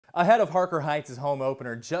Ahead of Harker Heights' home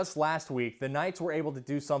opener just last week, the Knights were able to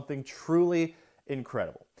do something truly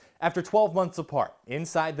incredible. After 12 months apart,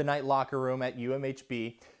 inside the Knight locker room at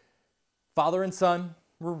UMHB, father and son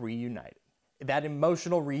were reunited. That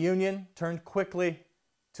emotional reunion turned quickly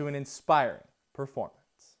to an inspiring performance.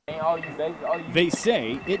 They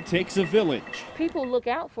say it takes a village. People look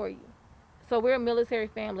out for you. So we're a military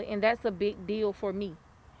family, and that's a big deal for me.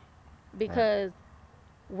 Because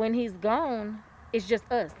when he's gone, it's just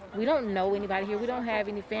us. We don't know anybody here. We don't have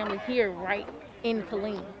any family here right in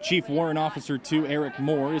Killeen. Chief Warrant Officer 2 Eric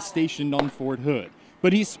Moore is stationed on Fort Hood,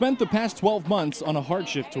 but he's spent the past 12 months on a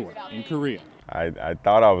hardship tour in Korea. I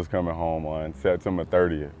thought I was coming home on September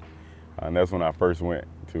 30th, and that's when I first went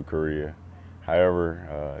to Korea.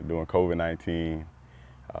 However, during COVID-19,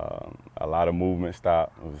 a lot of movement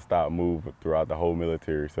stopped. It was a stop move throughout the whole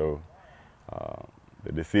military, so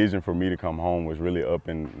the decision for me to come home was really up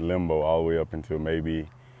in limbo all the way up until maybe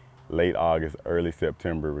late August, early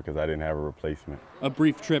September, because I didn't have a replacement. A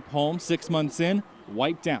brief trip home 6 months in,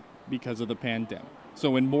 wiped out because of the pandemic. So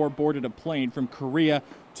when Moore boarded a plane from Korea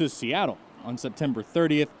to Seattle on September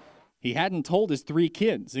 30th, he hadn't told his 3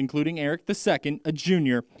 kids, including Eric II, a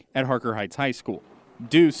junior at Harker Heights High School.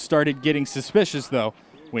 Deuce started getting suspicious, though,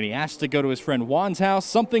 when he asked to go to his friend Juan's house,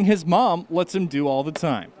 something his mom lets him do all the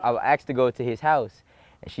time. I asked to go to his house,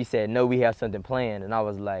 and she said, no, we have something planned. And I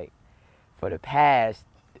was like, for the past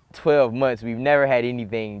 12 months, we've never had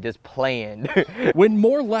anything just planned. When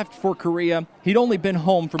Moore left for Korea, he'd only been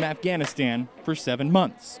home from Afghanistan for 7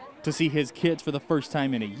 months. To see his kids for the first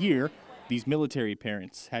time in a year, these military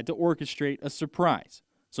parents had to orchestrate a surprise.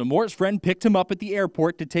 So Moore's friend picked him up at the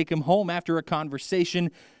airport to take him home after a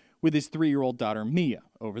conversation with his 3-year-old daughter, Mia,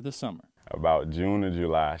 over the summer. About June or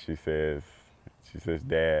July, she says,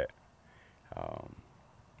 Dad,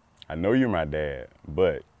 I know you're my dad,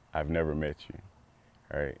 but I've never met you,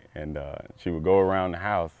 right? And she would go around the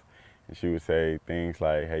house and she would say things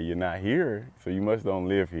like, hey, you're not here, so you must don't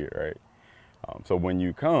live here, right? So when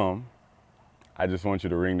you come, I just want you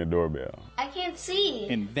to ring the doorbell. I can't see.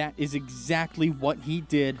 And that is exactly what he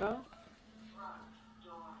did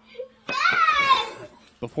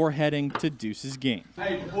before heading to Deuce's game.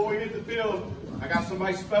 Hey, before we hit the field, I got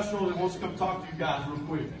somebody special that wants to come talk to you guys real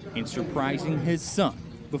quick. And surprising his son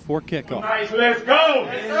before kickoff. Nice, let's go!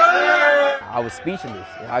 I was speechless.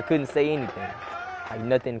 I couldn't say anything. Like,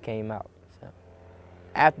 nothing came out. So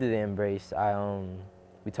after the embrace,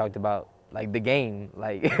 we talked about like the game,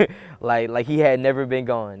 like he had never been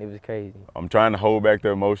gone. It was crazy. I'm trying to hold back the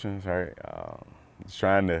emotions, right? Just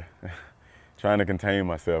trying to contain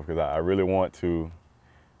myself because I really want to.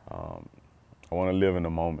 I want to live in the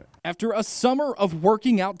moment. After a summer of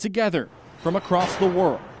working out together from across the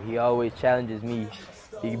world, he always challenges me.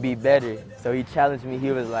 He can be better. So he challenged me.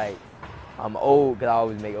 He was like, I'm old, because I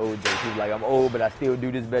always make old jokes. He was like, I'm old, but I still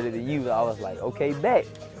do this better than you. I was like, okay, bet.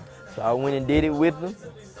 So I went and did it with him,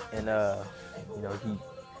 and you know,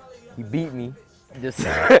 he beat me. Just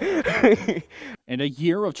and a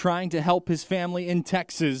year of trying to help his family in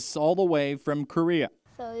Texas, all the way from Korea.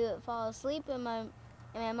 So he would fall asleep, and my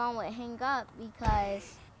mom would hang up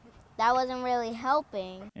because that wasn't really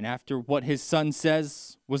helping. And after what his son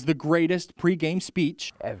says was the greatest pregame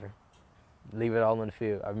speech ever, leave it all on the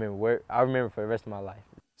field. I remember for the rest of my life.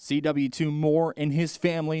 CW2 Moore and his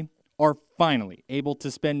family are finally able to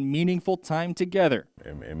spend meaningful time together.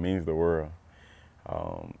 It means the world.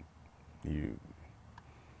 You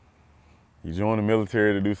join the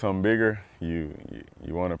military to do something bigger. You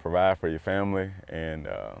want to provide for your family, and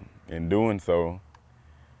in doing so,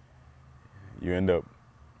 you end up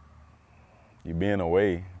being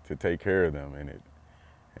away to take care of them,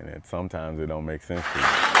 and sometimes it don't make sense to you.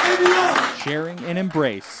 Sharing an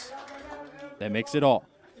embrace that makes it all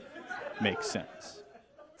make sense.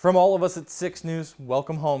 From all of us at 6 News,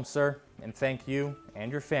 welcome home, sir, and thank you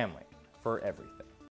and your family for everything.